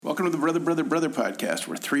Welcome to the Brother, Brother, Brother podcast,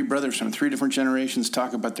 where three brothers from three different generations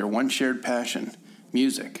talk about their one shared passion,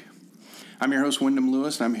 music. I'm your host, Wyndham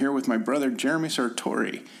Lewis, and I'm here with my brother, Jeremy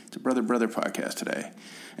Sartori. It's a Brother, Brother podcast today.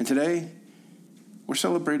 And today, we're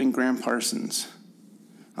celebrating Gram Parsons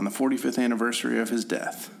on the 45th anniversary of his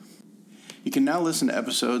death. You can now listen to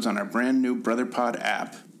episodes on our brand new BrotherPod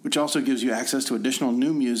app, which also gives you access to additional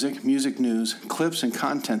new music, music news, clips, and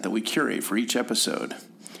content that we curate for each episode.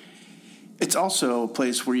 It's also a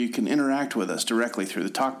place where you can interact with us directly through the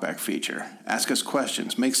TalkBack feature, ask us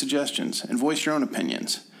questions, make suggestions, and voice your own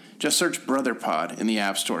opinions. Just search BrotherPod in the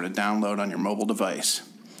App Store to download on your mobile device.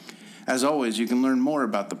 As always, you can learn more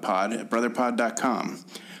about the pod at brotherpod.com.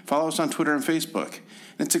 Follow us on Twitter and Facebook,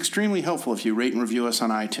 and it's extremely helpful if you rate and review us on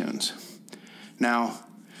iTunes. Now,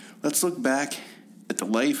 let's look back at the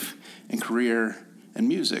life and career and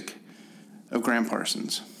music of Gram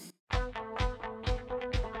Parsons.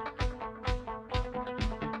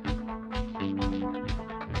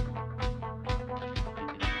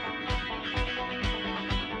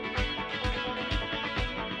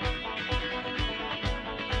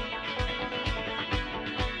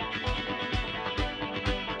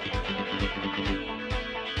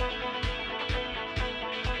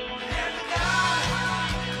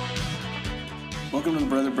 Welcome to the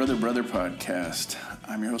Brother, Brother, Brother podcast.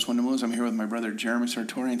 I'm your host, Wyndham Lewis. I'm here with my brother, Jeremy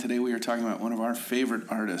Sartori, and today we are talking about one of our favorite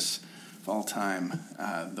artists of all time,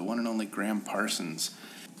 the one and only Gram Parsons.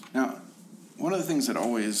 Now, one of the things that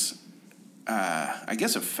always,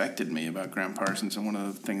 affected me about Gram Parsons, and one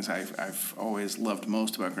of the things I've always loved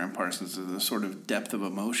most about Gram Parsons is the sort of depth of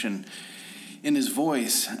emotion in his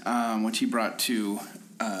voice, which he brought to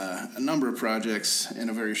a number of projects in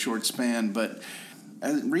a very short span, but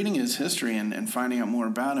reading his history and finding out more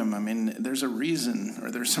about him, I mean, there's some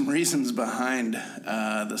reasons behind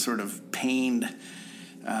the sort of pained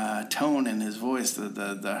tone in his voice,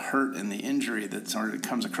 the hurt and the injury that sort of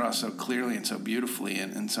comes across so clearly and so beautifully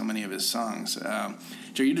in so many of his songs.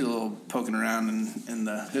 Joe, you did a little poking around in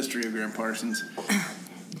the history of Gram Parsons.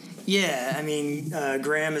 Yeah, I mean,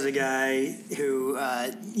 Gram is a guy who,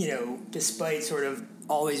 despite sort of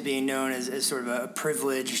always being known as sort of a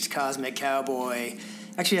privileged cosmic cowboy,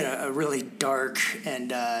 actually had a really dark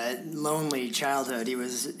and lonely childhood.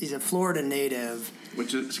 He's a Florida native,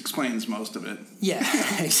 which explains most of it. Yeah,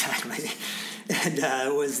 exactly. And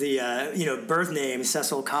was the birth name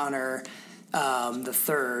Cecil Connor the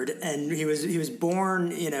third, and he was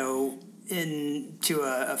born into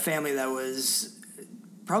a family that was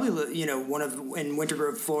probably in Winter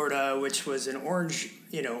Grove, Florida, which was an orange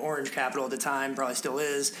capital at the time, probably still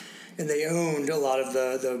is, and they owned a lot of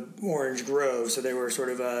the orange grove, so they were sort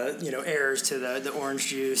of heirs to the orange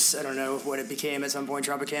juice. I don't know what it became at some point,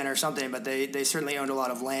 Tropicana or something, but they certainly owned a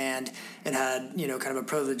lot of land and had kind of a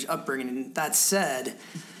privileged upbringing. That said,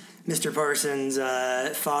 Mr. Parsons'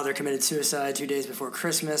 father committed suicide 2 days before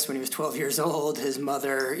Christmas when he was 12 years old. His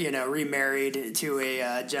mother, remarried to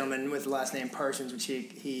a gentleman with the last name Parsons, which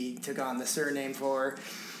he took on the surname for,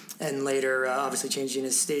 and later obviously changing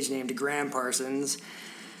his stage name to Gram Parsons.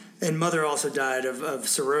 And mother also died of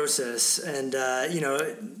cirrhosis, and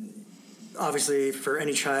obviously for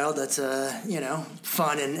any child that's a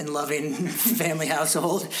fun and loving family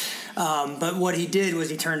household. But what he did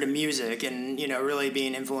was he turned to music, and really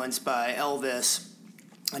being influenced by Elvis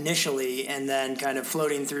initially, and then kind of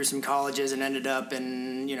floating through some colleges and ended up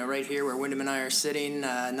in right here where Wyndham and I are sitting,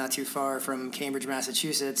 not too far from Cambridge,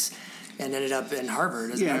 Massachusetts. And ended up in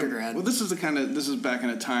Harvard as an undergrad. Well, this is back in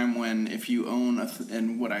a time when if you own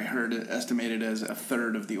and what I heard estimated as a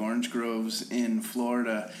third of the orange groves in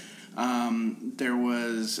Florida, there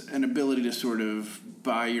was an ability to sort of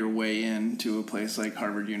buy your way into a place like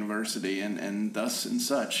Harvard University, and thus and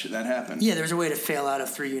such that happened. Yeah, there was a way to fail out of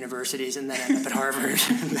 3 universities and then end up at Harvard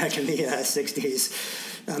back in the 60s.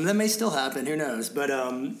 That may still happen, who knows? But,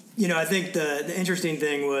 I think the interesting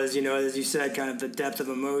thing was, as you said, kind of the depth of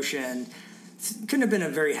emotion. Couldn't have been a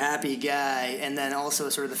very happy guy, and then also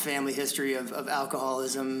sort of the family history of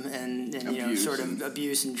alcoholism and sort of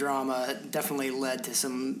abuse and drama definitely led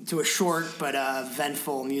to a short but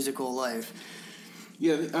eventful musical life.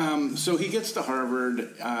 Yeah, so he gets to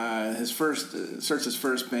Harvard. Starts his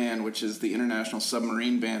first band, which is the International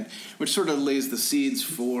Submarine Band, which sort of lays the seeds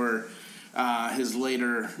for his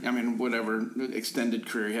later, whatever extended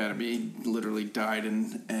career he had. He literally died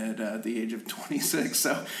at the age of 26.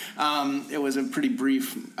 So it was a pretty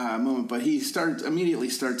brief moment. But he immediately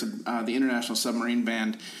starts the International Submarine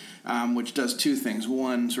Band, which does 2 things.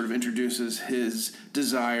 One, sort of introduces his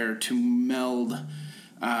desire to meld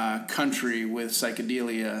country with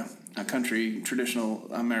psychedelia traditional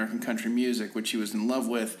American country music, which he was in love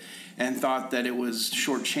with, and thought that it was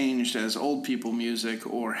shortchanged as old people music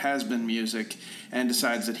or has-been music, and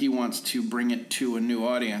decides that he wants to bring it to a new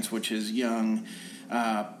audience, which is young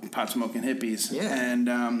pot-smoking hippies. Yeah. And,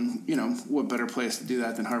 what better place to do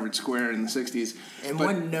that than Harvard Square in the 60s. And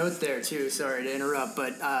one note there, too, sorry to interrupt,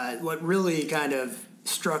 but what really kind of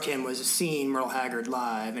struck him was seeing Merle Haggard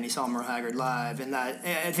live, and he saw Merle Haggard live, and that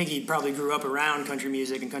I think he probably grew up around country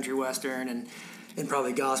music and country western and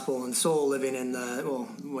probably gospel and soul, living in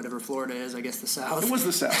whatever Florida is, I guess the South. It was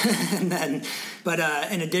the South. But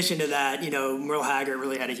in addition to that, Merle Haggard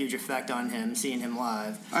really had a huge effect on him, seeing him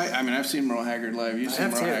live. I've seen Merle Haggard live. You've seen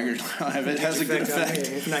Merle Haggard live. It has a good effect.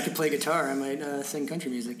 If I could play guitar, I might sing country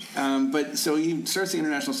music. But so he starts the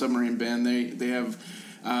International Submarine Band. They have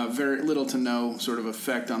very little to no sort of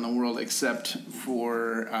effect on the world, except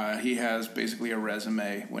for he has basically a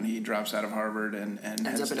resume when he drops out of Harvard and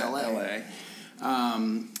ends up in L.A.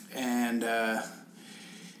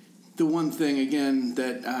 The one thing again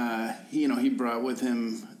that he brought with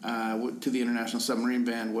him to the International Submarine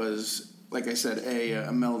Band was, like I said, a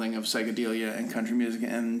melding of psychedelia and country music,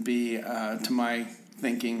 and B, to my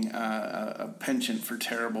thinking, a penchant for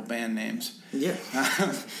terrible band names. Yeah.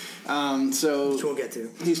 Which we'll get to.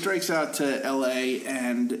 He strikes out to L.A.,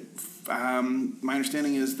 and my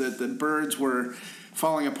understanding is that the Byrds were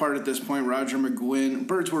falling apart at this point. Roger McGuinn.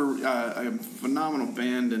 Byrds were a phenomenal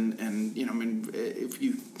band, and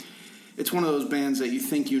it's one of those bands that you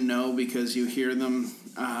think because you hear them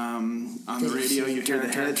on the radio. You hear the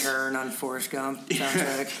hits. Turn on Forrest Gump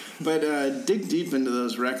soundtrack. But dig deep into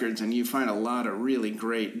those records, and you find a lot of really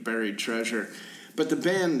great buried treasure. But the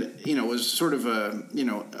band, was sort of an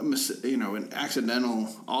accidental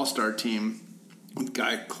all-star team with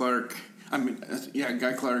Guy Clark.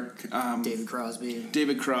 Guy Clark. David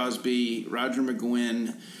Crosby, Roger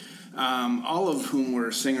McGuinn, all of whom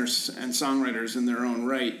were singers and songwriters in their own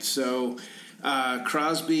right. So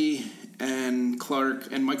Crosby and Clark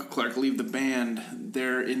and Michael Clark leave the band.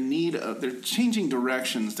 They're they're changing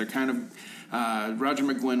directions. They're kind of, Roger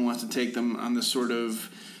McGuinn wants to take them on this sort of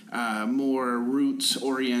more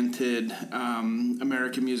roots-oriented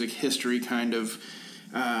American music history kind of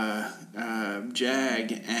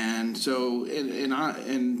jag, and so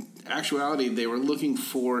in actuality they were looking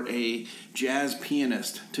for a jazz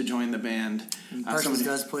pianist to join the band. Parsons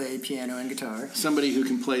does play piano and guitar. Somebody who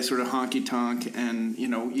can play sort of honky-tonk and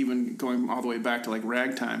even going all the way back to like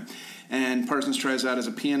ragtime. And Parsons tries out as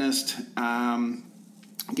a pianist,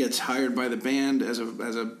 gets hired by the band as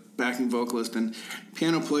a backing vocalist and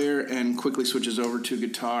piano player, and quickly switches over to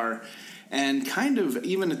guitar. And kind of,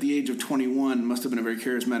 even at the age of 21, must have been a very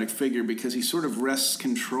charismatic figure, because he sort of wrests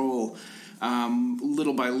control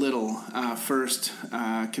little by little. First,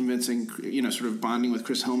 convincing, sort of bonding with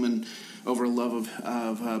Chris Hillman over a love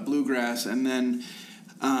of bluegrass, and then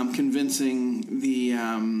convincing the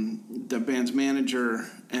band's manager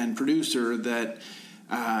and producer that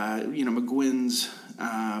McGuinn's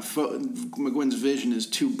vision is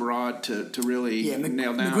too broad to really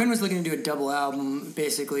nail down. McGuinn was looking to do a double album,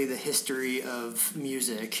 basically the history of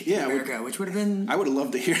music in America, which would have been... I would have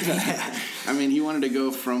loved to hear that. Yeah. I mean, he wanted to go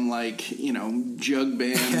from jug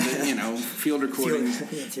band, field recordings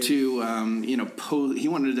to, he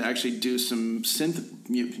wanted to actually do some synth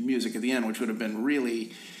music at the end, which would have been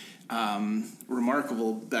really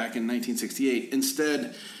remarkable back in 1968.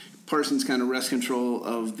 Instead, Parsons kind of wrests control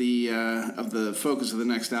of the focus of the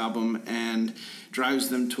next album and drives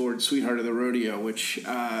them towards Sweetheart of the Rodeo, which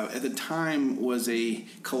at the time was a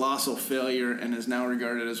colossal failure and is now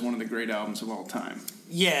regarded as one of the great albums of all time.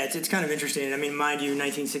 Yeah, it's kind of interesting. I mean, mind you,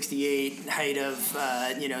 1968, height of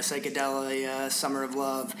psychedelia, Summer of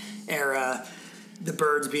Love era. The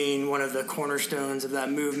Byrds being one of the cornerstones of that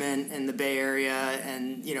movement in the Bay Area,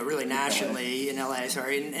 and really nationally in LA.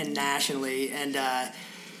 And nationally, and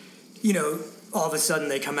all of a sudden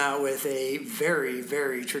they come out with a very,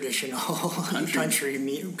 very traditional country. I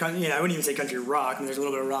wouldn't even say country rock. I mean, there's a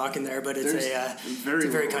little bit of rock in there, but it's a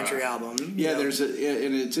very country album. Yeah,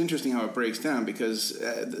 and it's interesting how it breaks down, because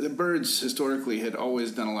the Byrds historically had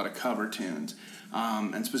always done a lot of cover tunes,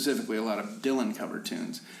 and specifically a lot of Dylan cover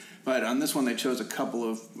tunes. But on this one, they chose a couple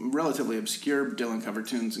of relatively obscure Dylan cover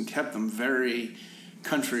tunes and kept them very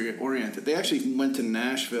country-oriented. They actually went to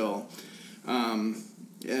Nashville, and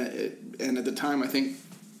at the time, I think,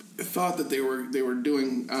 thought that they were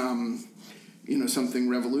doing something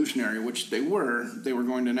revolutionary, which they were. They were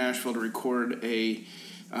going to Nashville to record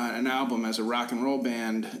an album as a rock and roll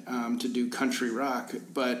band to do country rock.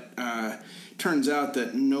 But turns out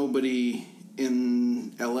that nobody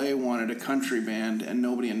in L.A. wanted a country band, and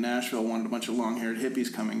nobody in Nashville wanted a bunch of long-haired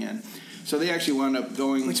hippies coming in. So they actually wound up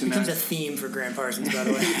going Which to becomes a theme for Graham Parsons, by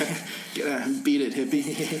the way. Beat it,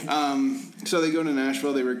 hippie. So they go to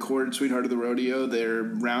Nashville. They record Sweetheart of the Rodeo. They're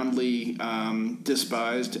roundly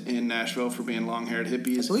despised in Nashville for being long-haired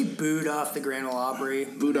hippies. I believe booed off the Grand Ole Opry.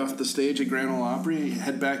 Booed off the stage at Grand Ole Opry.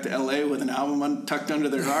 Head back to L.A. with an album tucked under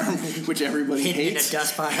their arm, which everybody hates. In a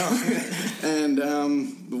dust pile. And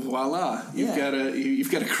voila, you've got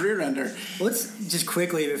a career ender. Let's just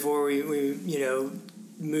quickly, before we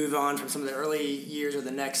move on from some of the early years of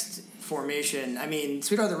the next formation. I mean,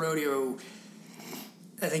 Sweetheart of the Rodeo,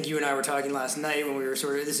 I think you and I were talking last night when we were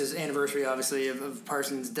this is anniversary, obviously, of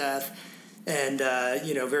Parsons' death and,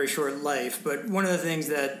 very short life. But one of the things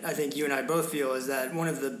that I think you and I both feel is that one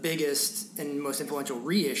of the biggest and most influential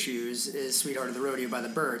reissues is Sweetheart of the Rodeo by the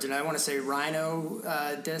Byrds. And I want to say Rhino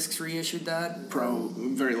Discs reissued that.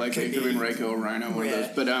 Very likely. It could have been Ryko or Rhino, one of those.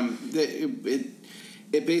 But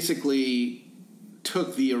it basically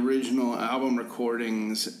took the original album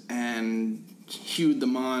recordings and hewed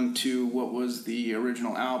them on to what was the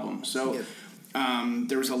original album. So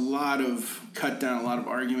there was a lot of cut down, a lot of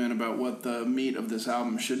argument about what the meat of this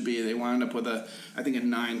album should be. They wound up with a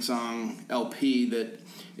 9-song LP that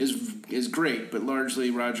is great, but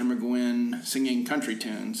largely Roger McGuinn singing country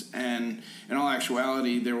tunes. And in all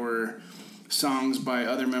actuality, there were songs by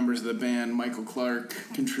other members of the band. Michael Clark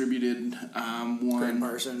contributed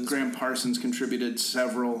one. Graham Parsons contributed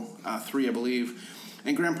several, 3 I believe.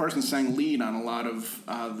 And Graham Parsons sang lead on a lot of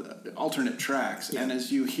alternate tracks. Yeah. And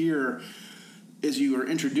as you were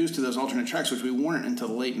introduced to those alternate tracks, which we weren't until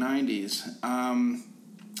the late 90s,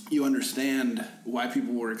 you understand why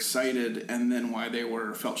people were excited and then why they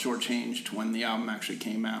felt shortchanged when the album actually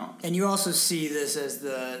came out. And you also see this as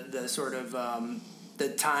the sort of the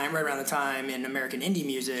time, right around the time in American indie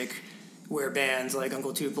music where bands like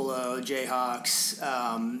Uncle Tupelo, Jayhawks,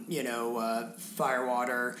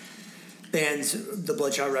 Firewater, bands, the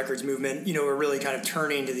Bloodshot Records movement, were really kind of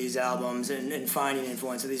turning to these albums and finding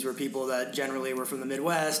influence. So these were people that generally were from the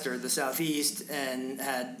Midwest or the Southeast and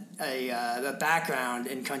had a background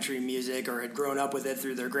in country music or had grown up with it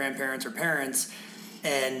through their grandparents or parents,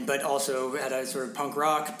 but also had a sort of punk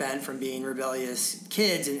rock bent from being rebellious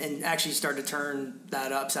kids, and actually start to turn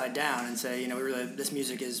that upside down and say, really, this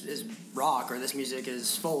music is rock or this music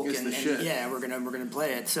is folk, and we're gonna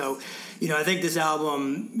play it. So, I think this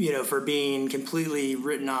album, for being completely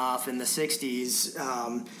written off in the '60s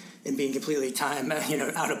and being completely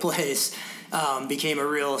out of place, became a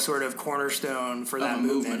real sort of cornerstone for that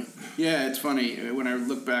movement. Yeah, it's funny when I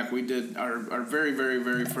look back. We did our very, very,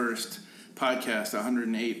 very first podcast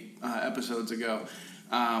 108 episodes ago.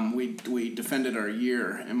 We defended our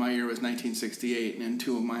year, and my year was 1968, and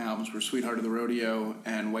 2 of my albums were Sweetheart of the Rodeo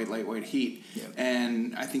and White Light, White Heat. Yep.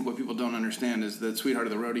 And I think what people don't understand is that Sweetheart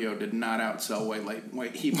of the Rodeo did not outsell White Light,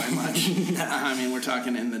 White Heat by much. No. I mean, we're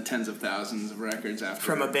talking in the tens of thousands of records after.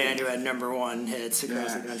 From a band who had #1 hits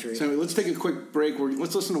across the country. So let's take a quick break.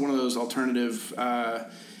 Let's listen to one of those alternative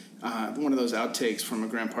one of those outtakes from a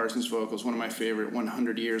Graham Parsons vocals, one of my favorite,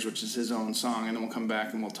 100 Years, which is his own song, and then we'll come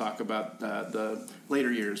back and we'll talk about the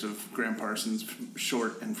later years of Graham Parsons'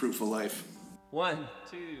 short and fruitful life. 1,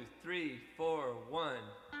 2, 3, 4, 1.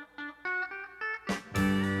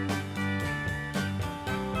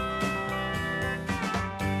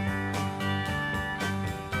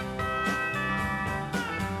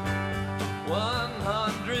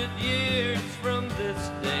 Years from this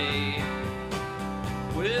day,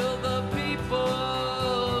 will the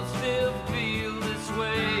people still feel this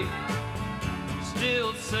way?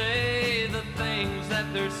 Still say the things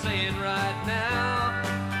that they're saying right now?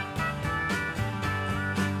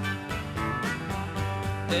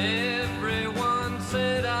 Everyone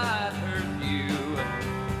said I'd hurt you.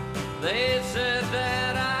 They said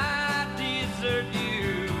that I'd desert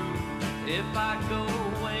you if I go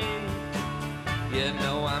away.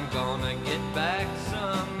 I'm gonna get back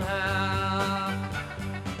somehow.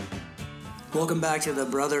 Welcome back to the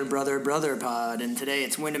Brother Pod, and today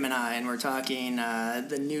it's Wyndham and I, and we're talking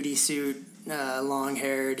the nudie suit,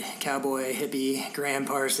 long-haired cowboy hippie Graham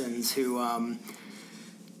Parsons, who,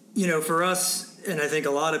 for us, and I think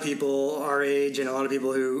a lot of people our age and a lot of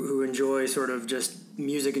people who enjoy sort of just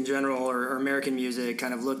music in general or American music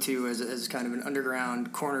kind of look to as kind of an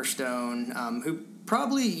underground cornerstone, who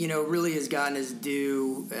probably, really has gotten his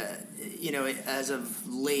due, as of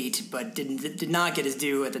late, but did not get his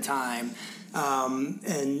due at the time.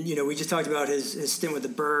 We just talked about his stint with the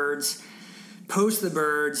Byrds. Post the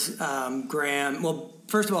Byrds, Graham,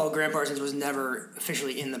 first of all, Graham Parsons was never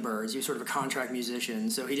officially in the Byrds. He was sort of a contract musician,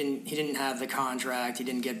 so he didn't have the contract. He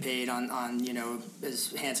didn't get paid on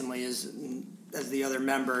as handsomely as the other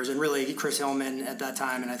members. And really, Chris Hillman at that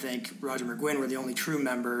time, and I think Roger McGuinn were the only true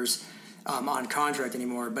members on contract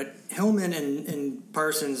anymore. But Hillman and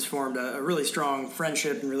Parsons formed a really strong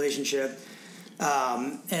friendship and relationship,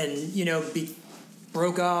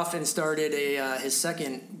 broke off and started his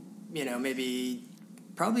second,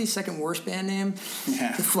 probably second worst band name,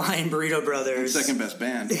 the Flying Burrito Brothers. Second best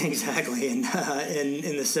band. Exactly, in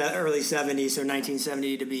the early 70s, so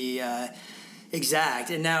 1970 to be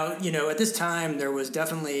exact. And now, at this time, there was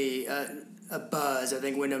definitely a buzz. I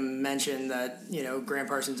think Wyndham mentioned that, Graham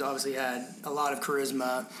Parsons obviously had a lot of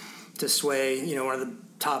charisma to sway, one of the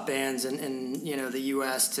top bands in the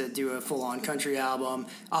U.S. to do a full-on country album.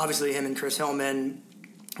 Obviously, him and Chris Hillman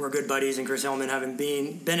were good buddies, and Chris Hillman, having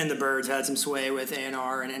been in the Byrds, had some sway with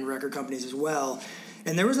A&R and record companies as well.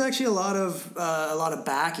 And there was actually a lot of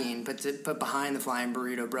backing put behind the Flying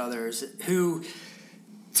Burrito Brothers, who,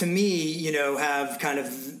 to me, have kind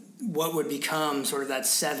of what would become sort of that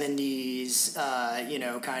 70s,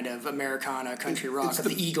 kind of Americana country rock of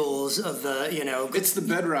the Eagles, of the, It's the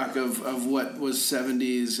bedrock of what was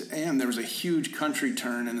 70s, and there was a huge country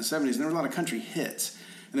turn in the 70s, and there were a lot of country hits.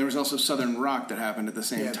 And there was also Southern rock that happened at the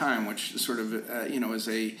same time, which sort of, is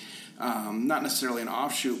a, not necessarily an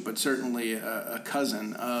offshoot, but certainly a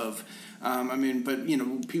cousin of...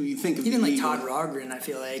 you think of even like Todd Rogren, I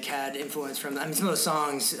feel like had influence from. Some of those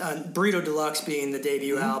songs, Burrito Deluxe being the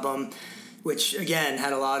debut album, which again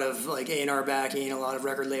had a lot of like A&R backing, a lot of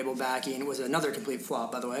record label backing. It was another complete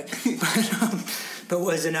flop, by the way, but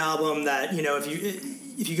was an album that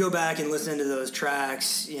if you go back and listen to those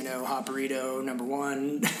tracks, Hot Burrito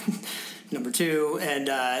 #1, #2,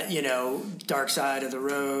 and Dark Side of the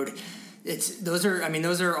Road. Those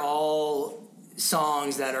are all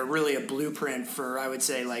songs that are really a blueprint for, I would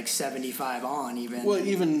say, like 75 on even. Well,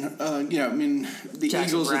 even the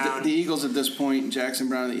Eagles. The Eagles at this point, Jackson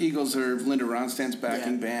Browne. The Eagles are Linda Ronstadt's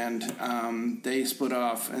backing band. They split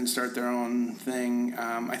off and start their own thing.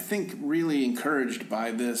 I think really encouraged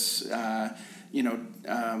by this.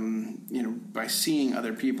 By seeing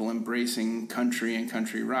other people embracing country and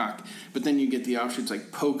country rock, but then you get the offshoots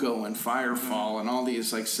like Poco and Firefall and all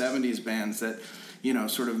these like 70s bands that.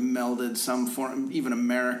 Sort of melded some form, even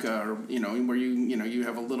America, or, where you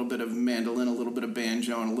have a little bit of mandolin, a little bit of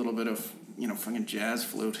banjo, and a little bit of, fucking jazz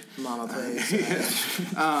flute. Mama plays.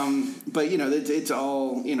 But, it's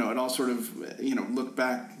all, it all sort of,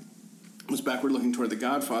 was backward looking toward The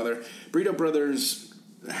Godfather. Burrito Brothers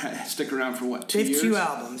stick around for what, 2 years? They have 2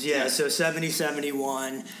 albums, so 70,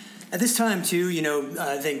 71. At this time, too,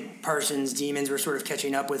 I think Parsons' Demons were sort of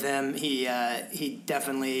catching up with him. He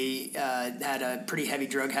definitely had a pretty heavy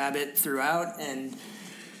drug habit throughout, and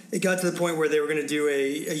it got to the point where they were going to do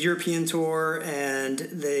a European tour, and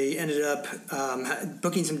they ended up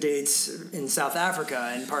booking some dates in South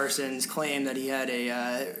Africa, and Parsons claimed that he had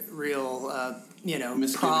a real...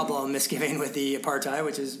 misgiving with the apartheid,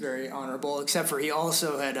 which is very honorable, except for he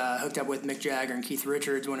also had hooked up with Mick Jagger and Keith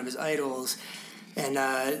Richards, one of his idols. And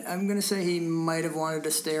I'm going to say he might have wanted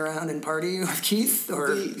to stay around and party with Keith.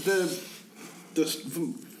 Or the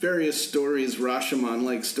various stories,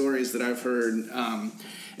 Rashomon-like stories that I've heard,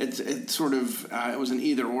 it's sort of, it was an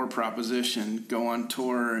either-or proposition. Go on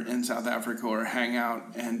tour in South Africa or hang out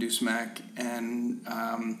and do smack and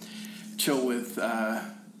chill with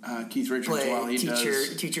Keith Richards while he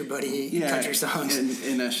teach your buddy country songs.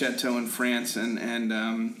 In a chateau in France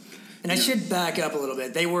And I should back up a little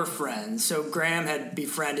bit. They were friends. So Graham had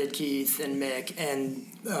befriended Keith and Mick, and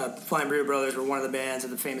Flying Burrito Brothers were one of the bands at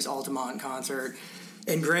the famous Altamont concert.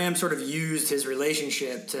 And Graham sort of used his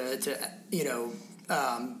relationship to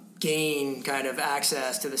gain kind of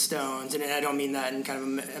access to the Stones. And I don't mean that in kind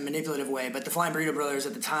of a manipulative way, but the Flying Burrito Brothers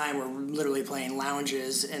at the time were literally playing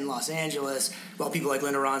lounges in Los Angeles while people like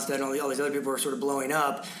Linda Ronstadt and all these other people were sort of blowing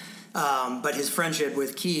up. But his friendship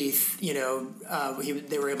with Keith, they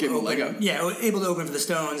were able to open for the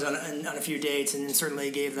Stones on a few dates, and certainly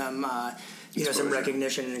gave them, some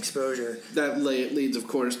recognition and exposure. That leads, of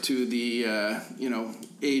course, to the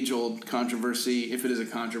age-old controversy, if it is a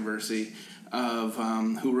controversy, of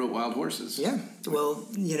who wrote Wild Horses. Yeah. Well,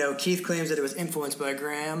 Keith claims that it was influenced by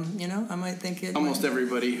Graham. I might think it. Almost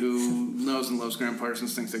everybody who knows and loves Graham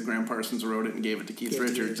Parsons thinks that Graham Parsons wrote it and gave it to Keith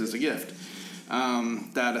Richards as a gift.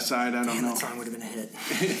 That aside, I don't know. That song would have been a hit.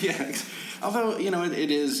 Yeah. Although,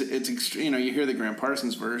 it's extreme. You hear the Graham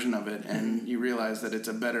Parsons version of it, and you realize that it's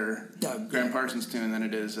a better Graham Parsons tune than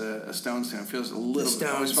it is a Stones tune. It feels a little. The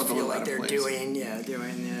Stones feel like they're doing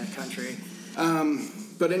the country.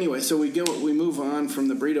 But anyway, so we move on from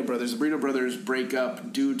the Burrito Brothers. The Burrito Brothers break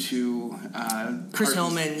up due to Chris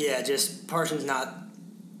Hillman. Yeah, just Parsons not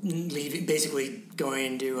leaving, basically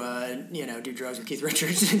going to do drugs with Keith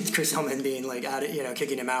Richards, and Chris Hillman being like out of,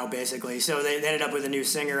 kicking him out basically. So they ended up with a new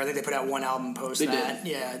singer. I think they put out one album post they that.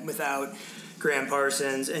 Did. Yeah, without Graham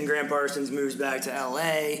Parsons, and Graham Parsons moves back to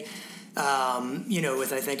L.A.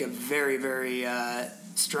 With I think a very very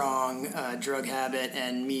strong drug habit,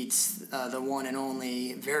 and meets the one and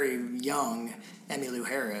only very young Emmylou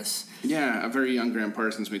Harris. Yeah, a very young Graham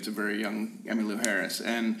Parsons meets a very young Emmylou Harris.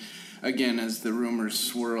 And again, as the rumors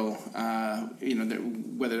swirl,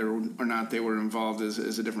 whether or not they were involved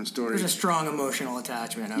is a different story. There's a strong emotional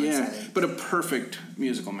attachment, I would say. But a perfect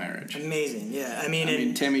musical marriage. Amazing, yeah. I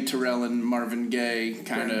mean, Tammy Terrell and Marvin Gaye,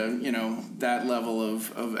 kind of, that level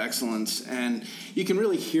of excellence. And you can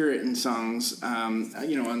really hear it in songs, on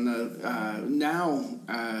the now...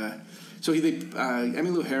 So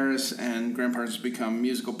Emmylou Harris and Graham Parsons become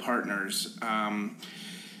musical partners.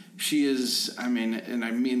 She is, and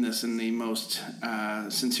I mean this in the most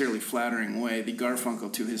sincerely flattering way, the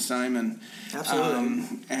Garfunkel to his Simon.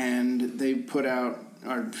 Absolutely. And they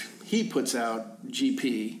he puts out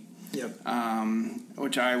GP. Yep.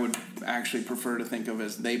 Which I would actually prefer to think of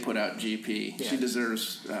as they put out GP. Yeah. She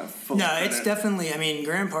deserves full No, credit. it's definitely,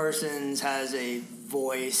 Graham Parsons has a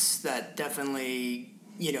voice that definitely...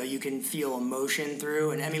 you can feel emotion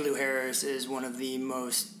through, and Emmylou Harris is one of the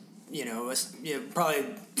most, probably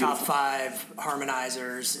top 5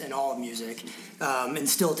 harmonizers in all of music, and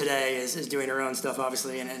still today is doing her own stuff,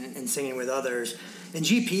 obviously, and singing with others. And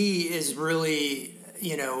GP is really,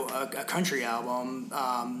 a country album,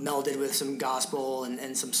 melded with some gospel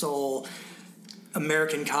and some soul.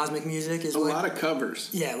 American cosmic music is a lot of covers.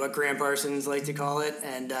 Yeah, what Graham Parsons liked to call it,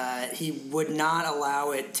 and he would not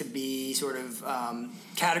allow it to be sort of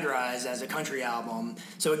categorized as a country album.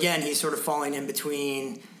 So again, he's sort of falling in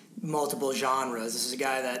between multiple genres. This is a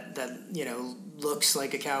guy that looks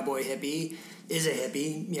like a cowboy hippie, is a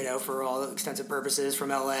hippie, for all extensive purposes, from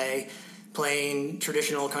LA, playing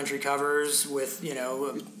traditional country covers with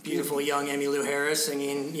beautiful young Emmylou Harris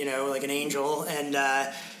singing like an angel,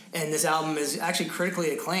 and this album is actually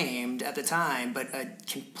critically acclaimed at the time, but a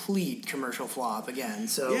complete commercial flop again.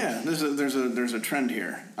 So yeah, there's a trend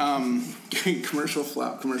here. Commercial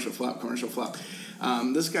flop.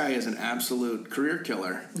 This guy is an absolute career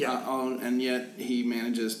killer. Yeah. And yet he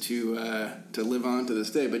manages to live on to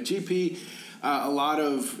this day. But GP, a lot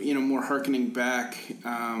of more hearkening back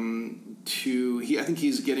to I think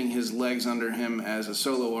he's getting his legs under him as a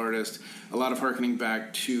solo artist. A lot of hearkening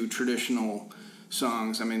back to traditional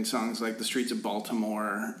songs. Songs like The Streets of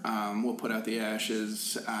Baltimore, We'll Put Out the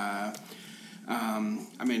Ashes.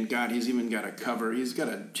 God, he's even got a cover. He's got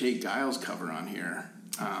a Jay Giles cover on here.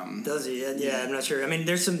 Does he? Yeah, I'm not sure.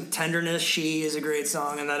 There's some tenderness. She is a great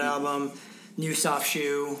song on that album. New Soft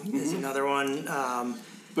Shoe is another one.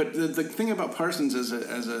 But the thing about Parsons as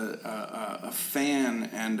a fan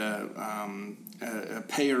and a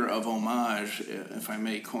payer of homage, if I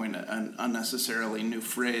may coin an unnecessarily new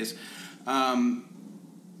phrase,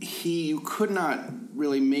 you could not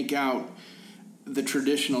really make out the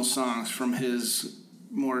traditional songs from his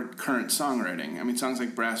more current songwriting. Songs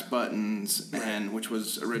like Brass Buttons, which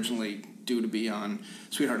was originally due to be on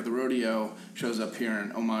Sweetheart of the Rodeo, shows up here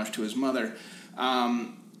in homage to his mother.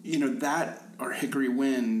 That, or Hickory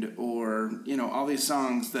Wind, or, all these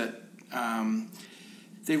songs that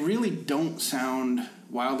they really don't sound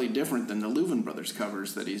wildly different than the Louvin Brothers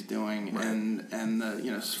covers that he's doing, right. and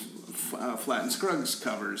the Flatt and Scruggs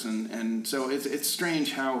covers, and so it's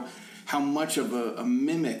strange how much of a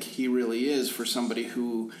mimic he really is for somebody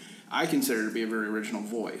who I consider to be a very original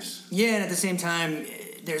voice. Yeah, and at the same time,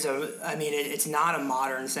 it's not a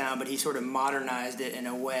modern sound, but he sort of modernized it in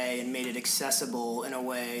a way and made it accessible in a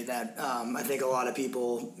way that I think a lot of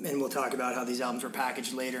people, and we'll talk about how these albums were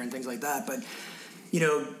packaged later and things like that, but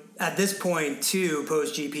at this point, too,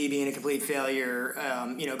 post-GP being a complete failure,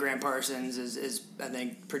 Graham Parsons is I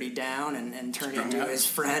think, pretty down and turned into his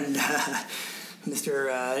friend, Mr.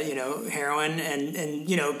 Heroin, and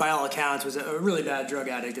by all accounts was a really bad drug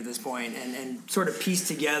addict at this point, and sort of pieced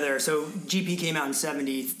together. So GP came out in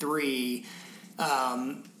 1973,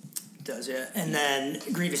 does it? And then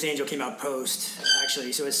Grievous Angel came out post,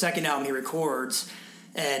 actually. So his second album he records,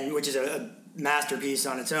 and which is a masterpiece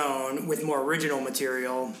on its own with more original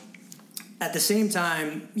material. At the same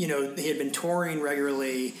time, he had been touring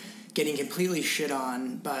regularly, getting completely shit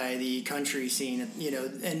on by the country scene,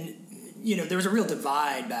 and there was a real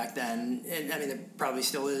divide back then, and there probably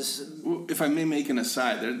still is. If I may make an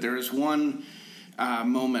aside, there is one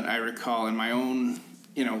moment I recall in my own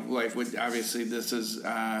like obviously this is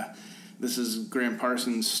Graham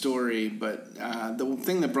Parsons' story, but the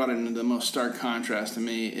thing that brought it into the most stark contrast to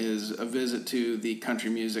me is a visit to the Country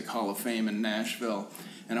Music Hall of Fame in Nashville.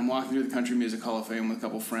 And I'm walking through the Country Music Hall of Fame with a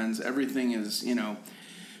couple friends. Everything is,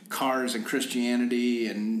 cars and Christianity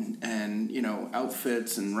and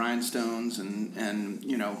outfits and rhinestones and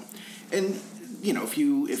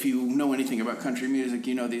if you know anything about country music,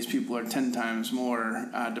 these people are 10 times more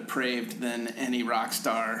depraved than any rock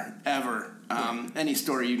star ever. Any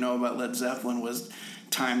story about Led Zeppelin was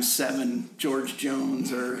times 7 George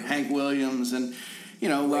Jones or Hank Williams, and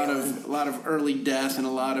a lot of early death and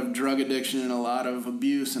a lot of drug addiction and a lot of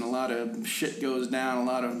abuse and a lot of shit goes down, a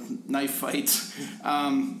lot of knife fights.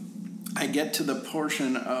 I get to the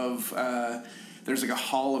portion of there's like a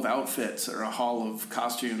hall of outfits or a hall of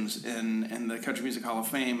costumes in the Country Music Hall of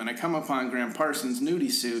Fame, and I come upon Graham Parsons'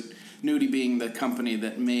 nudie suit. Nudie being the company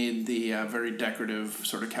that made the very decorative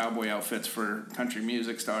sort of cowboy outfits for country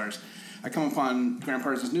music stars. I come upon Graham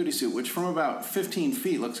Parsons' nudie suit, which from about 15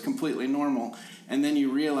 feet looks completely normal, and then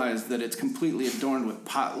you realize that it's completely adorned with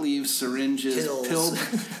pot leaves, syringes,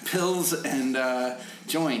 pills, and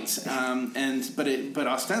joints. But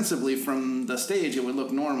ostensibly from the stage, it would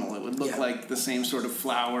look normal. It would look like the same sort of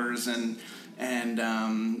flowers and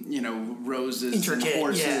roses intricate, and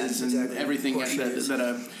horses and everything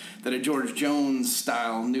that a George Jones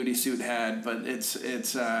style nudie suit had. But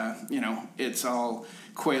it's all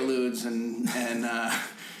Quaaludes and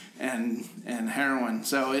heroin.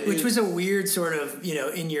 So which was a weird sort of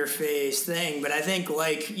in your face thing, but I think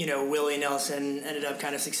Willie Nelson ended up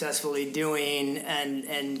kind of successfully doing,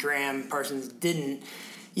 and Graham Parsons didn't.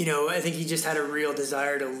 I think he just had a real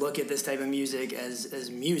desire to look at this type of music as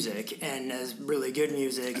music and as really good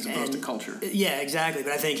music. As opposed to culture. Yeah, exactly.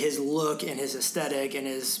 But I think his look and his aesthetic and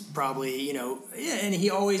his probably,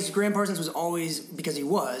 and Graham Parsons was always, because he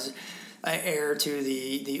was, heir to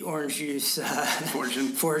the orange juice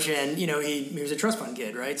fortune. He was a trust fund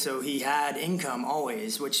kid, right? So he had income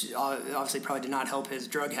always, which obviously probably did not help his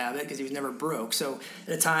drug habit because he was never broke. So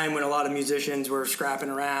at a time when a lot of musicians were scrapping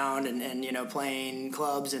around and playing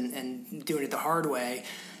clubs and doing it the hard way,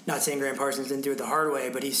 not saying Graham Parsons didn't do it the hard way,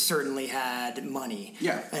 but he certainly had money.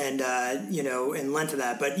 Yeah. And, and lent to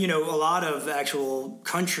that. But, a lot of actual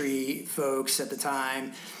country folks at the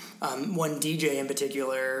time, one DJ in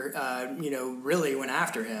particular, really went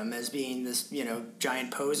after him as being this,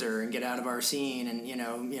 giant poser and get out of our scene,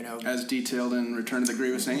 and as detailed in Return of the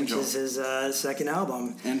Grievous Angel, which is his second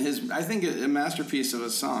album, and I think a masterpiece of a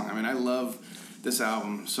song. I mean, I love this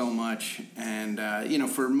album so much, and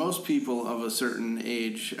for most people of a certain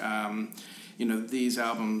age, these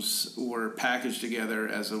albums were packaged together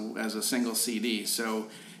as a single CD. So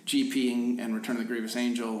GP and Return of the Grievous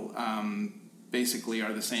Angel basically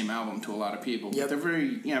are the same album to a lot of people. Yep. But they're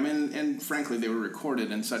very, and frankly, they were recorded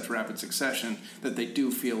in such rapid succession that they do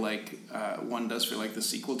feel like, one does feel like the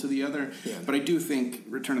sequel to the other. Yeah. But I do think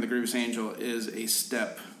Return of the Grievous Angel is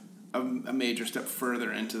a major step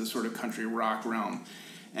further into the sort of country rock realm,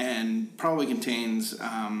 and probably contains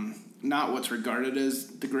not what's regarded as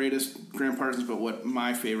the greatest Graham Parsons, but what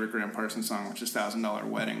my favorite Graham Parsons song, which is $1,000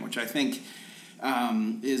 Wedding, which I think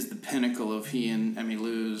is the pinnacle of he and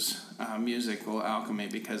Emmylou's musical alchemy,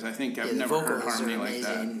 because I think I've never heard harmony like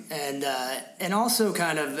that. And also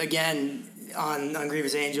kind of, again, on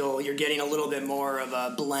Grievous Angel, you're getting a little bit more of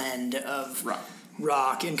a blend of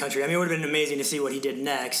rock and country. I mean, it would have been amazing to see what he did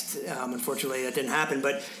next. Unfortunately, that didn't happen.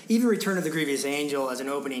 But even Return of the Grievous Angel as an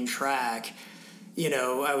opening track,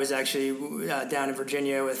 I was actually down in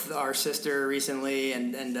Virginia with our sister recently,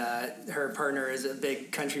 and her partner is a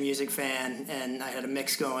big country music fan, and I had a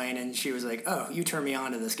mix going, and she was like, "Oh, you turned me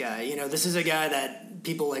on to this guy. This is a guy that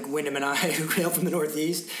people like Wyndham and I, who hail from the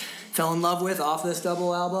Northeast, fell in love with off this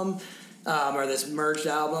double album, or this merged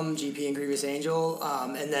album, GP and Grievous Angel,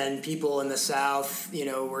 and then people in the South,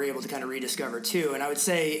 were able to kind of rediscover too." And I would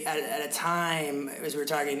say at a time, as we were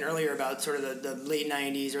talking earlier about sort of the late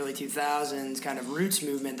 90s, early 2000s kind of roots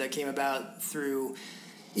movement that came about through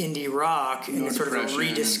indie rock and the sort of a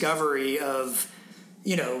rediscovery of,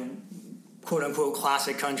 quote unquote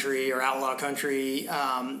classic country or outlaw country,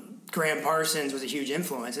 Graham Parsons was a huge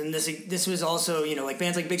influence, and this was also like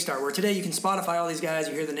bands like Big Star, where today you can Spotify all these guys,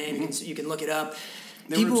 you hear the name, you can look it up.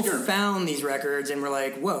 People found these records and were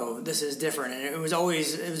like, "Whoa, this is different," and it was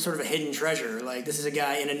sort of a hidden treasure. Like, this is a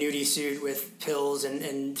guy in a nudie suit with pills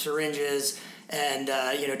and syringes, and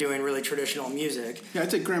doing really traditional music. Yeah,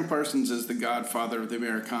 I'd say Graham Parsons is the godfather of the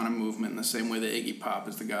Americana movement in the same way that Iggy Pop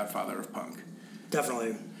is the godfather of punk.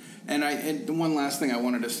 Definitely. And one last thing I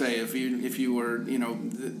wanted to say, if you were,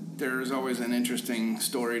 there's always an interesting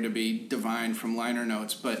story to be divined from liner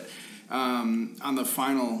notes, but on the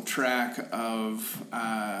final track of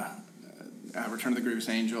Return of the Grievous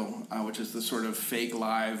Angel, which is the sort of fake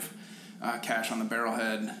live Cash on the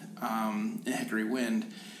Barrelhead, Hickory Wind,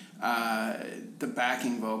 the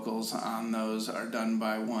backing vocals on those are done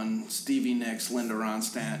by one Stevie Nicks, Linda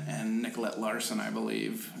Ronstadt, and Nicolette Larson, I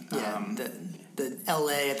believe. Yeah, the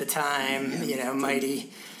L.A. at the time, mighty.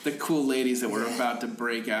 The cool ladies that were about to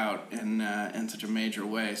break out in such a major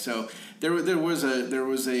way. So there was a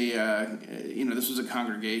this was a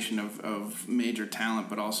congregation of major talent,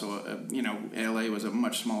 but also L.A. was a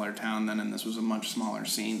much smaller town then, and this was a much smaller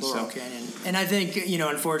scene. Laurel Canyon. And I think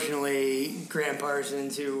unfortunately, Graham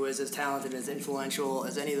Parsons, who was as talented, as influential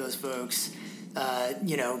as any of those folks,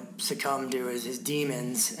 succumbed to his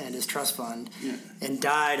demons and his trust fund, and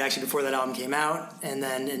died actually before that album came out, and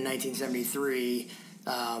then in 1973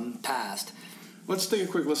 passed. Let's take a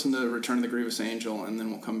quick listen to Return of the Grievous Angel, and then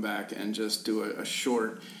we'll come back and just do a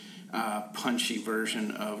short, punchy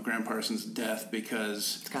version of Graham Parsons' death,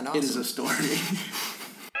 because it's awesome. It is a story.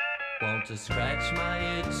 Want to scratch my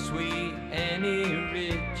itch, sweet Annie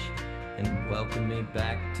Rich, and welcome me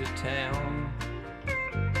back to town.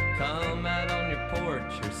 Come out on your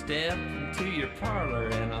porch or step into your parlor,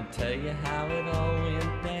 and I'll tell you how it all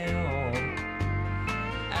went down.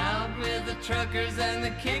 Out with the truckers and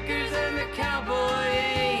the kickers and the cowboy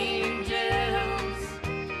angels,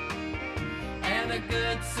 and a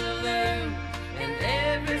good salute in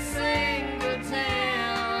every single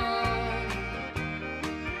town.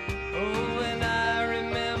 Oh, and I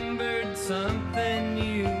remembered something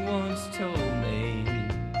you once told me,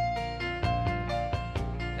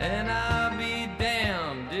 and I'll be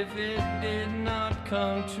damned if it did not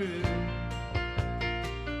come true.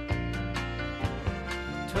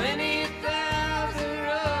 20,000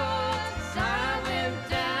 roads I went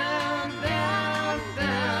down, down,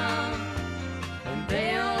 down, and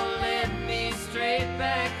they all led me straight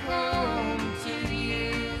back home to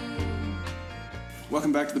you.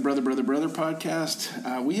 Welcome back to the Brother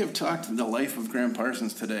podcast. We have talked the life of Graham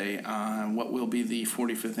Parsons today on what will be the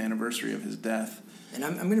 45th anniversary of his death. And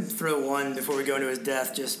I'm going to throw one, before we go into his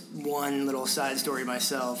death, just one little side story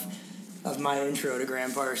myself of my intro to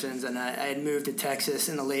Graham Parsons. And I had moved to Texas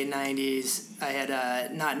in the late 90s. I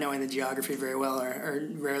had, not knowing the geography very well, or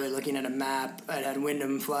rarely looking at a map, I had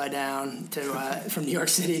Wyndham fly down to from New York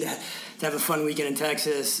City to have a fun weekend in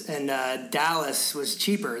Texas. And Dallas was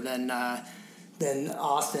cheaper than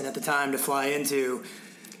Austin at the time to fly into.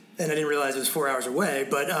 And I didn't realize it was 4 hours away.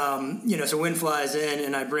 But, so Wynn flies in,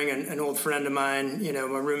 and I bring an old friend of mine,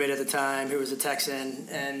 my roommate at the time, who was a Texan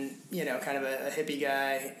and, kind of a hippie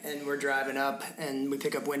guy. And we're driving up, and we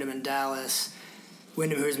pick up Wyndham in Dallas.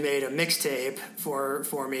 Wyndham, who's made a mixtape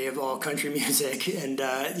for me of all country music. And,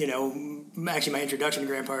 actually my introduction to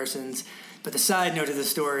Graham Parsons. But the side note to the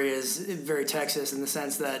story is very Texas in the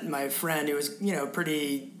sense that my friend, who was,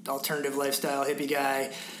 pretty alternative lifestyle hippie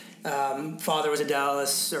guy, father was a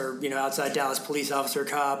Dallas outside Dallas police officer,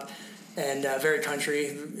 cop, and very country.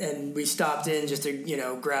 And we stopped in just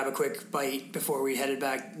to, grab a quick bite before we headed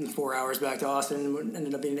back 4 hours back to Austin.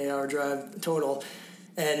 Ended up being an 8-hour drive total.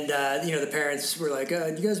 And, the parents were like, do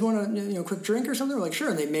you guys want a quick drink or something? We're like, sure.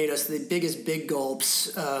 And they made us the biggest big gulps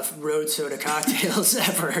of road soda cocktails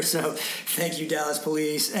ever. So thank you, Dallas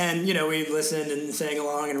police. And, we listened and sang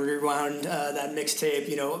along and rewound that mixtape,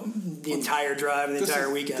 the entire drive and the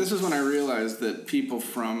entire weekend. This is when I realized that people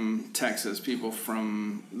from Texas, people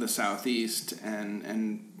from the Southeast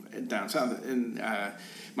and down south, and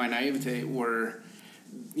my naivete were,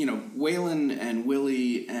 Waylon and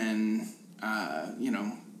Willie and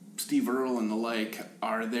Steve Earle and the like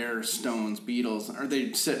are their Stones, Beatles, or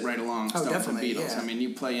they sit right along Stones and Beatles. Yeah. I mean,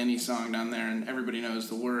 you play any song down there and everybody knows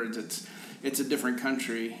the words. It's a different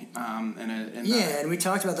country. And we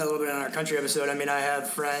talked about that a little bit on our country episode. I mean, I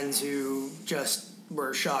have friends who just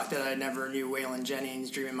were shocked that I never knew Waylon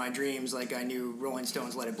Jennings' Dreaming My Dreams like I knew Rolling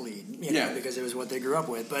Stones' Let It Bleed, because it was what they grew up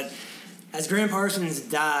with. But as Graham Parsons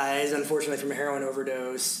dies, unfortunately from a heroin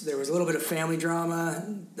overdose, there was a little bit of family drama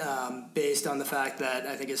based on the fact that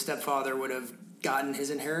I think his stepfather would have gotten his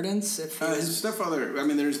inheritance. If his stepfather, I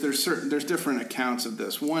mean, there's different accounts of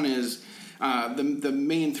this. One is the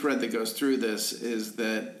main thread that goes through this is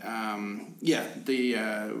that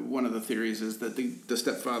one of the theories is that the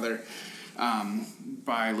stepfather,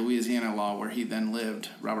 by Louisiana law where he then lived,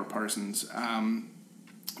 Robert Parsons,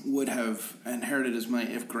 would have inherited his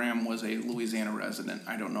money if Graham was a Louisiana resident.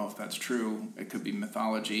 I don't know if that's true. It could be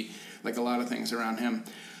mythology, like a lot of things around him.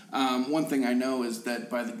 One thing I know is that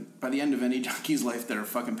by the end of any junkie's life, they're a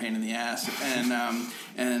fucking pain in the ass.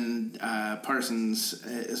 And Parsons,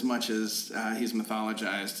 as much as he's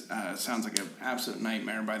mythologized, sounds like an absolute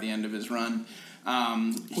nightmare by the end of his run.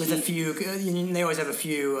 With a few, they always have a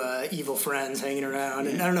few evil friends hanging around.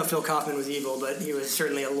 And I don't know if Phil Kaufman was evil, but he was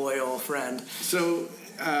certainly a loyal friend. So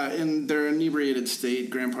in their inebriated state,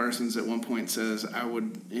 Graham Parsons at one point says, I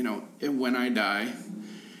would, when I die,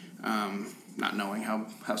 not knowing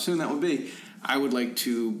how soon that would be, I would like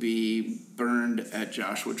to be burned at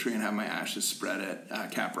Joshua Tree and have my ashes spread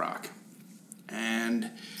at Cap Rock. And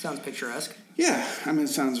sounds picturesque. Yeah, I mean, it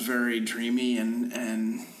sounds very dreamy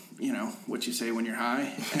and what you say when you're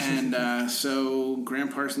high. And so Graham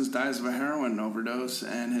Parsons dies of a heroin overdose,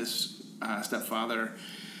 and his stepfather,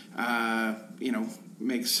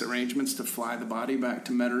 makes arrangements to fly the body back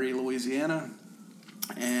to Metairie, Louisiana.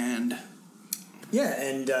 And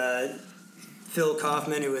Phil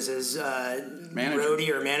Kaufman, who was his roadie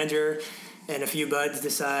or manager, and a few buds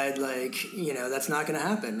decide, that's not going to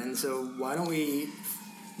happen. And so why don't we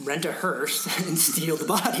rent a hearse and steal the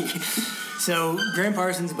body? So Graham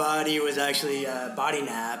Parsons' body was actually body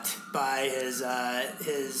napped by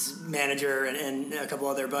his manager and a couple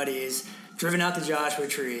other buddies, driven out to Joshua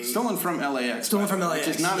Tree. Stolen from LAX. Which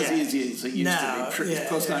is not as easy as it used to be.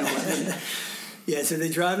 Post 9/11. Yeah, so they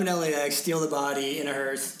drive in LAX, steal the body in a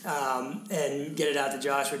hearse, and get it out to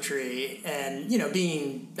Joshua Tree. And,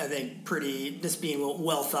 being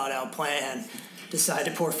well thought out plan, decide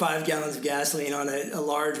to pour 5 gallons of gasoline on a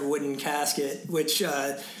large wooden casket, which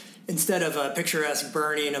instead of a picturesque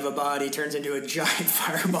burning of a body turns into a giant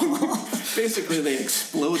fireball. Basically, they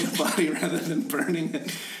explode the body rather than burning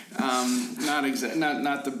it.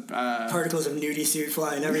 Not the particles of nudie suit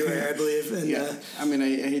flying everywhere, I believe. And, I mean,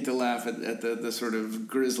 I hate to laugh at the sort of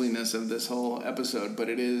grisliness of this whole episode, but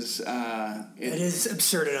it is it is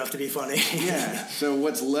absurd enough to be funny. Yeah. So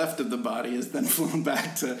what's left of the body is then flown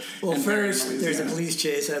back to. Well, first there's a police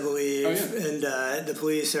chase, I believe, and the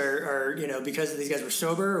police are because these guys were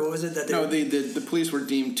sober. Or what was it that? The police were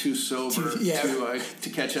deemed too sober to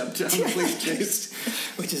catch up to the police chase,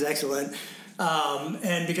 which is excellent.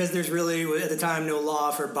 And because there's really, at the time, no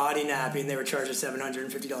law for body napping, they were charged a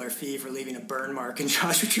 $750 fee for leaving a burn mark in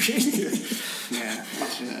Joshua Tree. Yeah.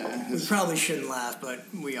 We probably shouldn't laugh, but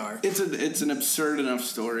we are. It's an absurd enough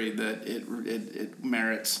story that it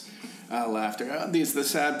merits laughter. The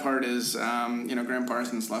sad part is, Graham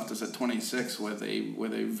Parsons left us at 26 with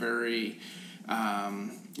a very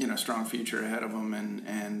strong future ahead of them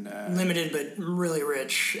and limited but really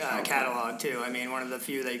rich catalog too. I mean, one of the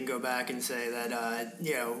few that you can go back and say that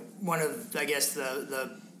one of, I guess,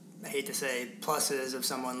 the I hate to say pluses of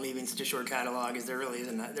someone leaving such a short catalog is there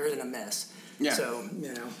isn't a miss. Yeah. So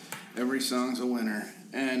every song's a winner,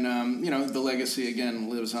 and the legacy again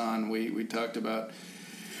lives on. We talked about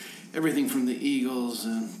everything from the Eagles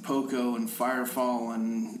and Poco and Firefall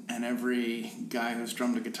and every guy who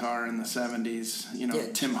strummed a guitar in the 70s,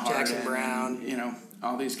 Tim Hardin, Jackson Brown, and,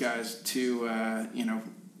 all these guys to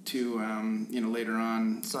later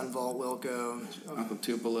on Son Volt, Wilco, Uncle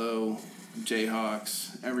Tupelo,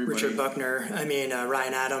 Jayhawks, everybody. Richard Buckner. I mean,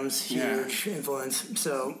 Ryan Adams, huge influence.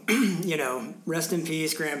 So, rest in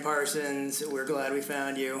peace, Graham Parsons. We're glad we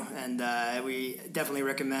found you, and we definitely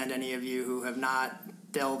recommend any of you who have not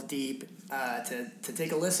delve deep to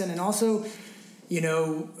take a listen. And also,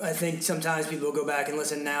 I think sometimes people go back and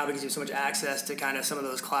listen now because you have so much access to kind of some of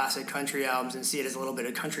those classic country albums and see it as a little bit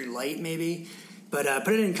of country light maybe. But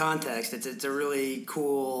put it in context. It's a really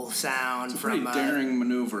cool sound. It's a pretty daring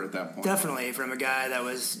maneuver at that point. Definitely, from a guy that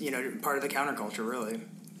was, part of the counterculture, really.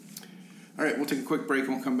 All right, we'll take a quick break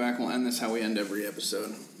and we'll come back. We'll end this how we end every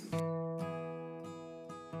episode.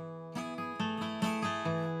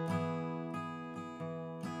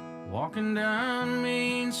 Walking down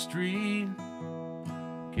Main Street,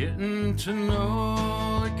 getting to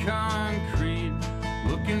know the concrete,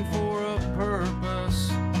 looking for a purpose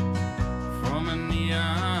from a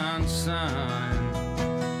neon sign.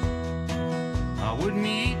 I would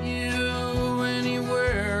meet you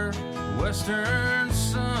anywhere, the western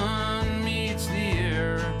sun meets the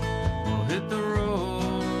air. We'll hit the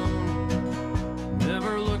road,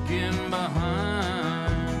 never looking behind.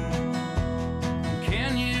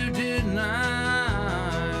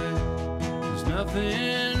 There's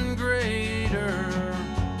nothing greater,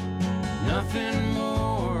 nothing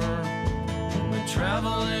more than the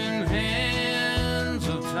traveling hands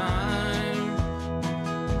of time.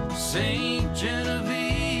 St.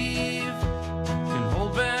 Genevieve can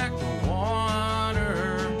hold back the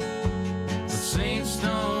water, but saints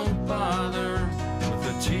don't bother with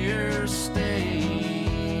the tear-stained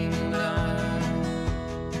eye.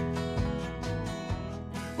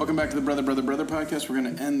 back to the Brother podcast. We're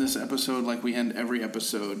going to end this episode like we end every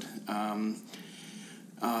episode.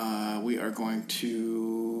 We are going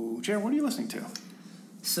to... Jared, what are you listening to?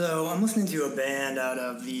 So I'm listening to a band out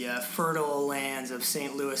of the fertile lands of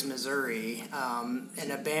St. Louis, Missouri,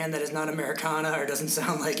 and a band that is not Americana or doesn't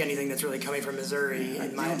sound like anything that's really coming from Missouri,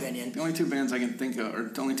 in my opinion. The only two bands I can think of, or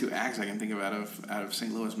the only two acts I can think of out of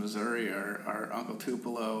St. Louis, Missouri, are Uncle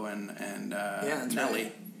Tupelo and Nelly.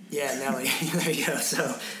 Right. Yeah, Nelly. There you go.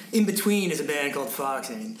 So in between is a band called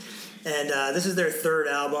Foxing. And this is their third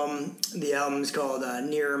album. The album's called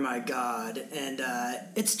Nearer My God. And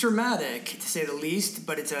it's dramatic, to say the least,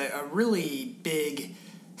 but it's a really big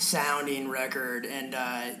sounding record. And,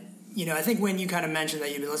 I think when you kind of mentioned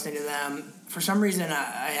that you've been listening to them, for some reason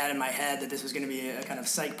I had in my head that this was going to be a kind of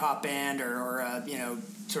psych pop band or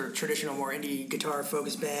sort of traditional, more indie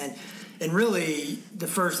guitar-focused band. And really, the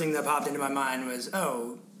first thing that popped into my mind was,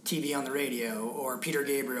 TV on the Radio or Peter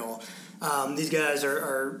Gabriel. These guys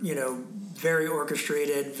are very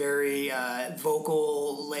orchestrated, very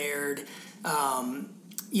vocal layered. I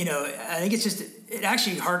think it's just, it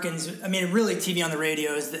actually harkens, really TV on the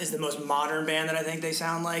Radio is the most modern band that I think they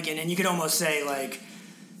sound like. And you could almost say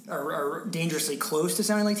are dangerously close to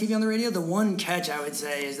sounding like TV on the Radio. The one catch I would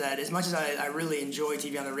say is that as much as I really enjoy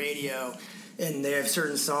TV on the Radio and they have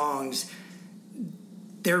certain songs,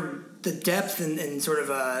 the depth and sort of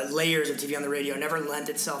layers of TV on the Radio never lent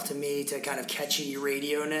itself to me to kind of catchy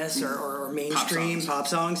radio-ness or mainstream pop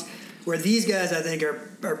songs, where these guys I think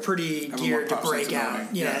are pretty geared to break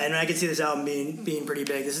out. Yeah, and I could see this album being pretty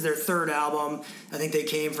big. This is their third album. I think they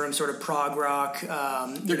came from sort of prog rock.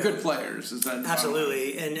 They're good players. Is that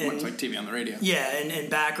absolutely? And it's like TV on the Radio. Yeah, and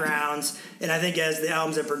backgrounds. And I think as the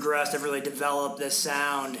albums have progressed, they've really developed this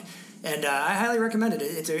sound. And I highly recommend it.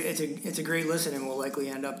 It's a great listen, and will likely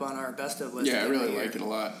end up on our best of list. Yeah, I really like it a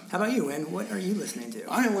lot. How about you, Win? What are you listening to?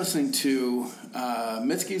 I am listening to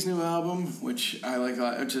Mitski's new album, which I like a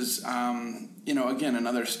lot. Which is, again,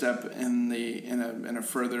 another step in a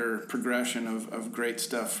further progression of great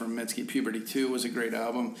stuff from Mitski. Puberty 2 was a great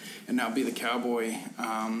album, and now Be the Cowboy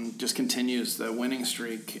just continues the winning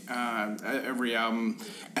streak. Every album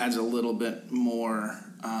adds a little bit more.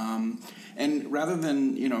 And rather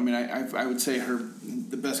than, I would say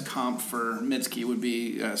the best comp for Mitski would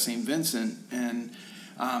be St. Vincent. And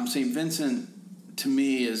St. Vincent, to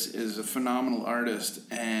me, is a phenomenal artist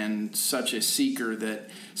and such a seeker that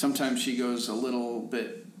sometimes she goes a little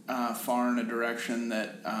bit far in a direction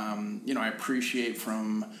that, I appreciate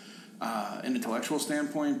from an intellectual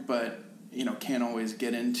standpoint, but, can't always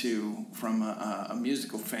get into from a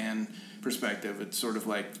musical fan perspective. It's sort of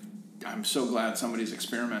like, I'm so glad somebody's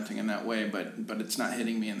experimenting in that way, but it's not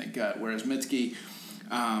hitting me in the gut. Whereas Mitski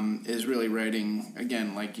is really writing,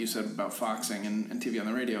 again, like you said about Foxing and TV on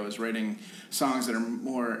the Radio, is writing songs that are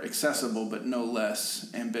more accessible but no less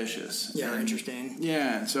ambitious. Yeah, interesting.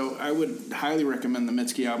 Yeah, and so I would highly recommend the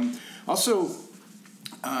Mitski album. Also,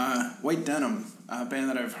 White Denim, a band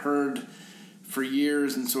that I've heard for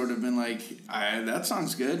years and sort of been like, that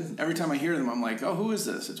song's good. Every time I hear them, I'm like, oh, who is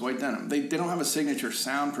this? It's White Denim. They don't have a signature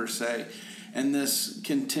sound per se, and this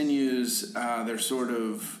continues their sort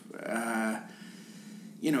of,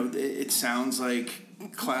 it sounds like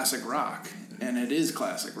classic rock, and it is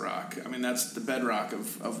classic rock. That's the bedrock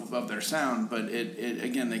of their sound, but it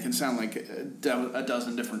again, they can sound like a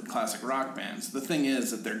dozen different classic rock bands. The thing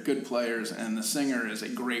is that they're good players, and the singer is a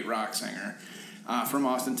great rock singer. From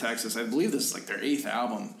Austin, Texas. I believe this is like their 8th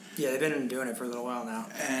album. Yeah, they've been doing it for a little while now.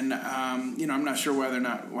 And I'm not sure why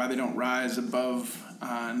they don't rise above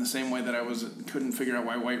in the same way that I couldn't figure out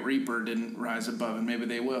why White Reaper didn't rise above, and maybe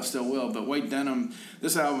they still will. But White Denim,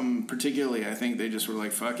 this album particularly, I think they just were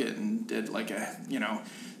like fuck it and did like a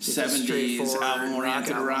 70s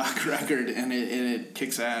album-oriented rock record, and it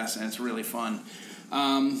kicks ass and it's really fun.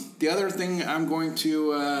 The other thing I'm going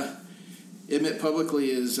to admit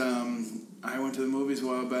publicly is. I went to the movies a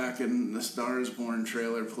while back, and the Star is Born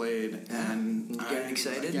trailer played, and getting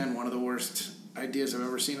excited. Again, one of the worst ideas I've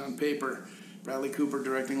ever seen on paper. Bradley Cooper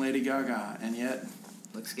directing Lady Gaga, and yet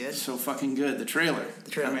looks good. So fucking good. The trailer.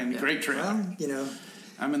 Great trailer. Well,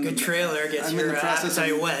 good trailer gets your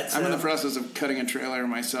appetite wet. So. I'm in the process of cutting a trailer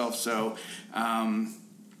myself, so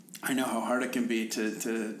I know how hard it can be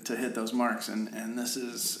to hit those marks, and this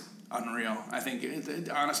is. Unreal. I think,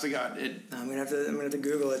 honest to God, I'm gonna have to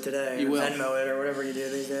Google it today. You will. Venmo it or whatever you do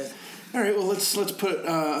these days. All right. Well, let's put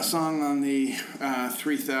a song on the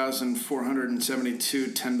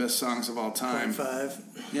 3,472 10 best songs of all time. 5.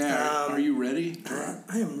 Yeah. Are you ready?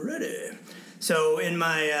 I am ready. So in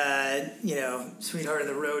my Sweetheart of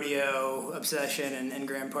the Rodeo obsession and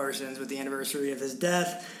Graham Parsons with the anniversary of his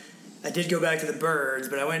death. I did go back to the Byrds,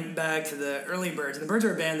 but I went back to the early Byrds. And the Byrds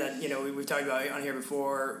are a band that, we've talked about on here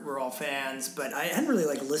before. We're all fans, but I hadn't really,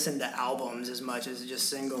 listened to albums as much as just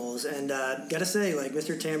singles. And gotta say,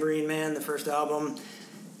 Mr. Tambourine Man, the first album,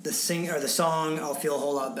 the song "I'll Feel a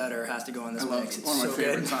Whole Lot Better" has to go on this mix. It's one of my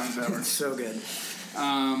favorite songs ever. It's so good.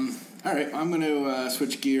 All right, I'm going to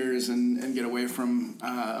switch gears and get away from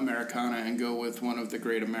Americana and go with one of the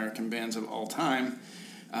great American bands of all time.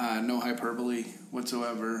 No hyperbole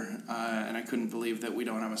whatsoever, and I couldn't believe that we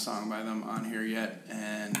don't have a song by them on here yet,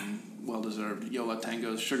 and well-deserved. Yo La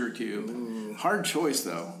Tengo's Sugar Cube. Ooh. Hard choice,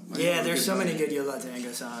 though. Yeah, there's so many good Yo La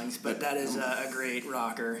Tengo songs, but that is a great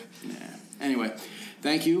rocker. Yeah. Anyway,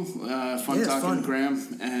 thank you. Fun talking,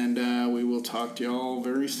 Graham, and we will talk to y'all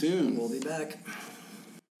very soon. We'll be back.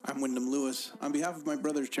 I'm Wyndham Lewis. On behalf of my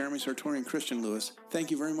brothers Jeremy Sartori and Christian Lewis, thank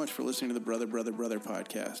you very much for listening to the Brother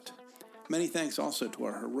podcast. Many thanks also to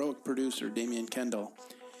our heroic producer, Damian Kendall,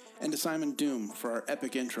 and to Simon Doom for our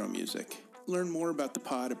epic intro music. Learn more about the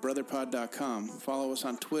pod at brotherpod.com, follow us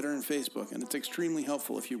on Twitter and Facebook, and it's extremely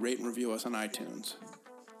helpful if you rate and review us on iTunes.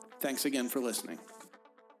 Thanks again for listening.